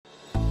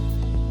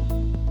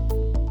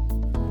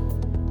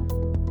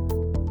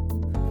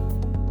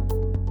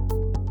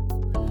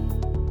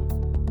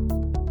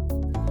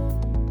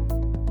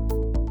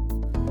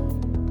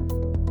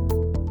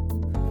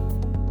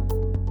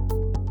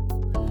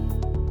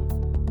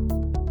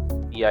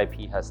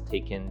VIP has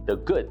taken the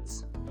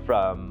goods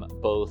from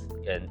both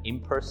an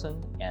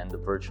in-person and the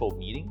virtual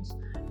meetings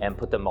and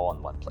put them all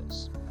in one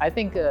place. I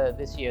think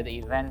this year the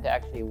event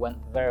actually went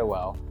very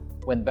well,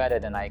 went better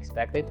than I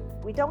expected.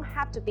 We don't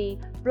have to be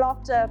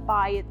blocked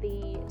by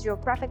the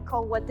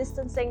geographical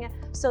distancing,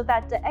 so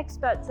that the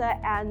experts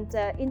and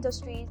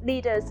industry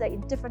leaders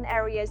in different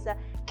areas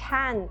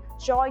can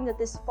join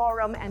this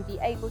forum and be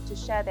able to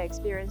share their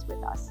experience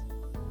with us.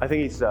 I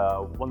think it's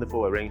a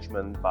wonderful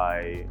arrangement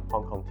by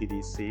Hong Kong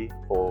TDC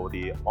for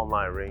the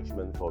online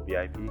arrangement for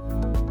VIP.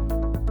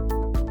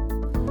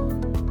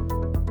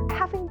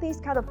 Having this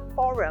kind of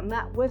forum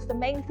with the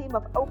main theme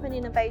of open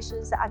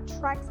innovations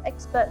attracts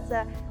experts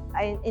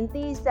in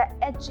these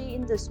edgy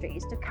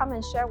industries to come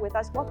and share with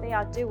us what they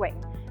are doing,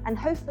 and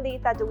hopefully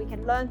that we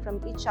can learn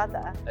from each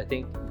other. I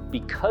think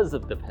because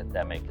of the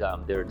pandemic,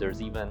 there's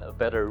even a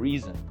better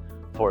reason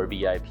for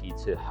VIP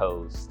to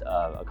host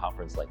a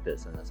conference like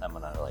this and a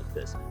seminar like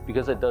this,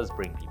 because it does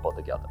bring people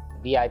together.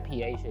 VIP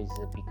Asia is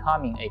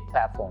becoming a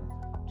platform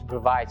to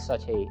provide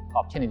such an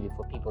opportunity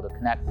for people to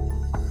connect.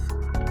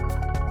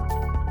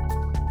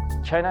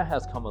 China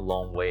has come a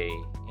long way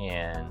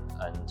in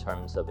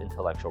terms of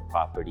intellectual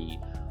property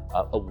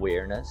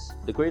awareness.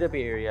 The Greater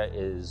Bay Area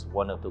is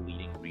one of the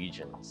leading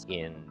regions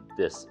in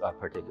this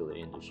particular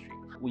industry.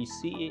 We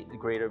see the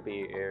Greater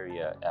Bay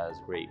Area as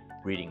a great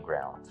breeding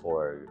ground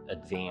for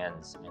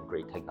advanced and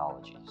great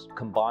technologies.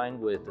 Combined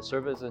with the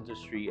service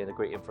industry and the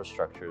great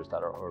infrastructures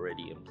that are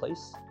already in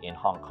place in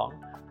Hong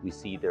Kong, we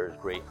see there's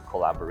great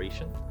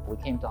collaboration. We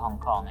came to Hong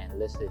Kong and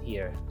listed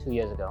here 2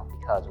 years ago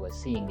because we're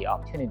seeing the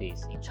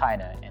opportunities in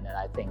China, and then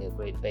I think the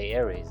Great Bay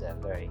Area is a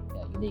very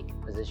unique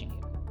position here.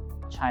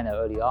 China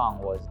early on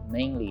was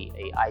mainly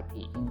a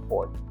IP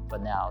import,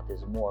 but now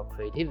there's more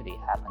creativity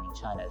happening in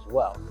China as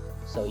well.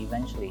 So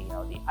eventually,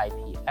 the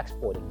IP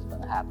exporting is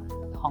going to happen.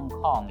 Hong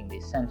Kong, in the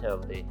center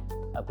of the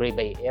Great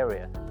Bay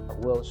Area,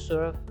 will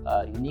serve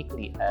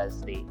uniquely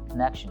as the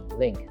connection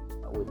link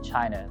with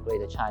China,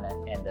 Greater China,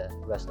 and the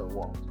rest of the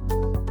world.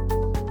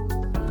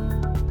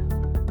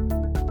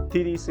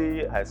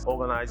 TDC has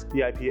organized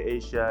VIP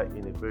Asia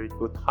in a very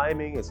good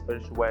timing,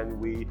 especially when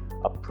we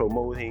are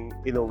promoting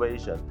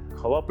innovation.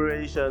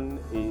 Collaboration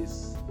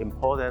is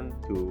important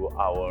to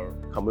our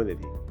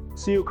community.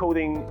 CU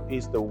Coding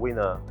is the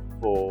winner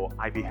for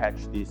IP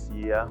Hatch this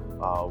year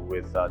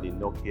with the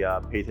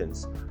Nokia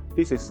patents.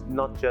 This is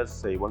not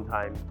just a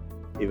one-time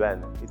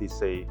event, it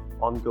is an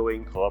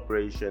ongoing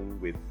collaboration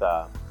with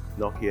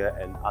Nokia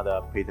and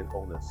other patent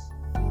owners.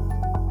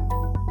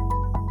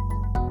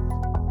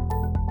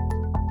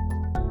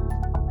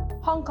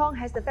 Hong Kong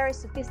has a very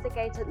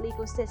sophisticated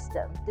legal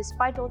system.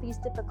 Despite all these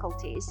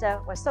difficulties,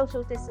 with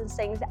social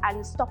distancing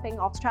and stopping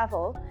of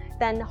travel,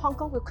 then Hong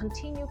Kong will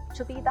continue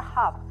to be the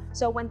hub.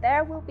 So when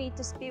there will be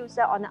disputes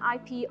on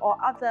IP or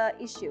other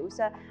issues,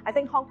 I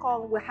think Hong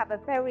Kong will have a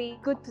very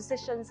good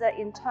position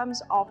in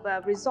terms of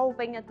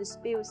resolving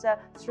disputes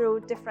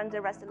through different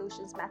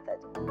resolutions method.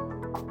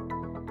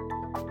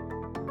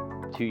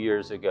 2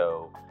 years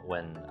ago,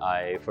 when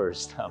I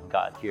first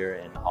got here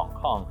in Hong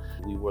Kong,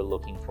 we were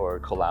looking for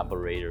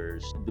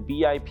collaborators. The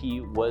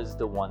BIP was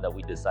the one that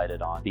we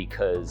decided on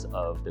because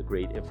of the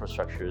great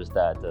infrastructures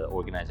that the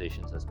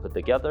organizations has put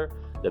together,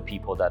 the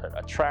people that it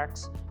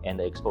attracts, and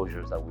the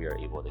exposures that we are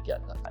able to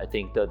get. I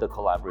think the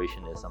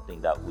collaboration is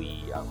something that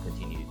we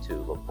continue to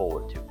look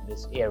forward to.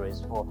 This area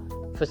is for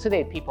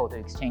facilitate people to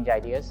exchange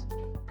ideas,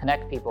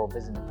 connect people,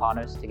 business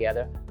partners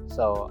together.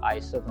 So I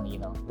certainly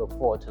look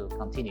forward to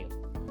continue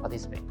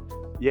participate.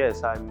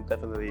 Yes, I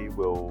definitely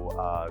will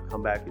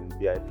come back in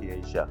VIP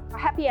Asia.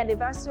 Happy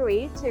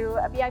anniversary to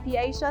VIP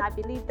Asia. I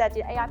believe that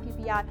the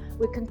AIPBI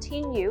will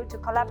continue to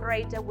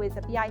collaborate with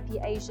the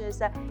VIP Asia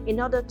in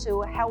order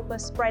to help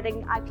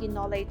spreading IP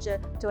knowledge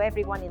to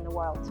everyone in the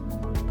world.